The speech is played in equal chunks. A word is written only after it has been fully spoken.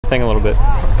thing a little bit.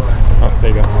 Oh, there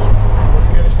you go. The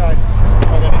other side.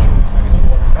 Oh, that is your side.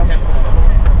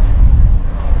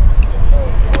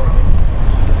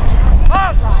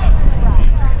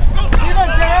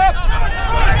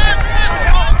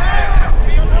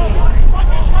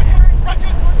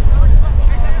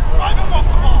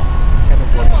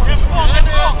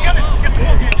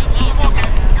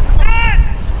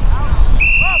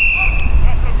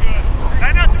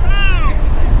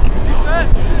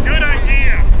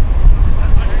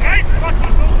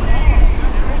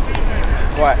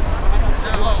 What? Do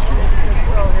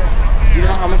you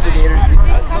know how much the Gators do?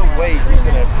 There's no way he's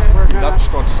going to love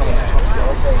stroke to someone on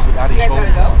top of his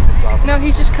shoulder. No,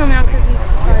 he's just coming out because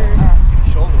he's tired.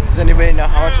 Does anybody know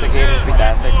how much the Gators beat the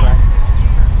Aztecs by?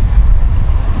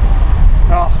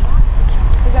 Oh.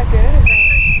 Is that good?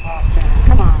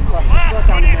 Come on, let's work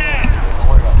on it.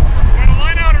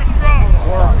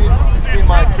 It's been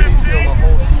my Achilles heel the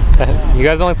whole season. You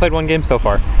guys only played one game so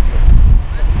far.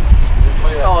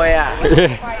 Oh yeah.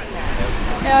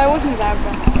 Yeah, it wasn't that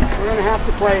bad. We're going to have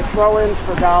to play throw-ins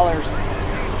for dollars.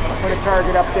 Put a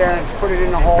target up there and put it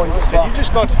in the hole. Can you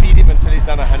just not feed him until he's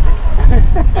done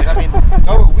 100? I mean,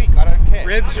 go a week, I don't care.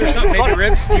 Ribs or something, maybe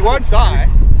ribs. He won't die.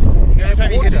 Every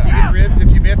time you get ribs, if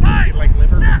you miss, you get like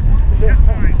liver.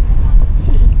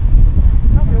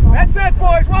 That's it,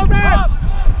 boys. Well done.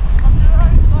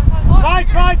 Slide.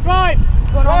 Slide,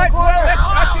 Will.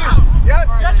 That's you. Yeah.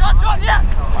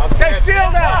 Stay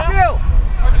still now. Still.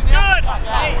 Good.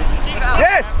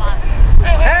 Yes.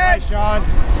 Hey, Sean.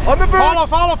 On the boot.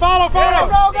 Follow. Go!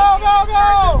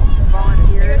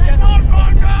 Volunteers.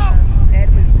 Ed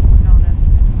was just telling us.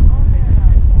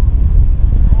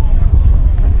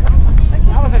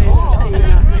 That was an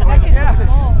interesting.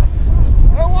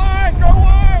 Go wide.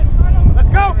 Let's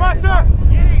go, Buster.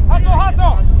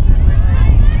 Hustle.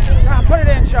 Come, put it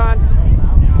in, Sean.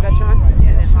 Is that Sean?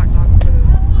 Yeah, then hot dogs for the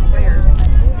players.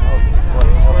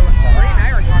 Brady and I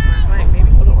were talking last night. Maybe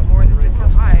he needs more than just the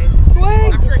pies.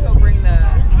 Swing! I'm sure he'll bring the.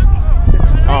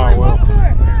 Oh, well.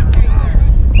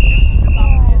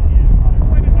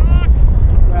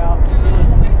 Well,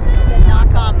 The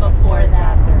knock on before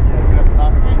that. Come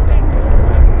on,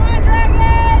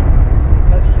 Dragons!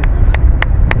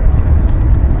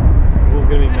 Who's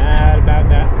gonna be mad about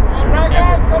that?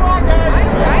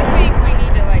 I think we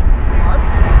need to like.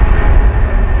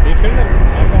 You trim them.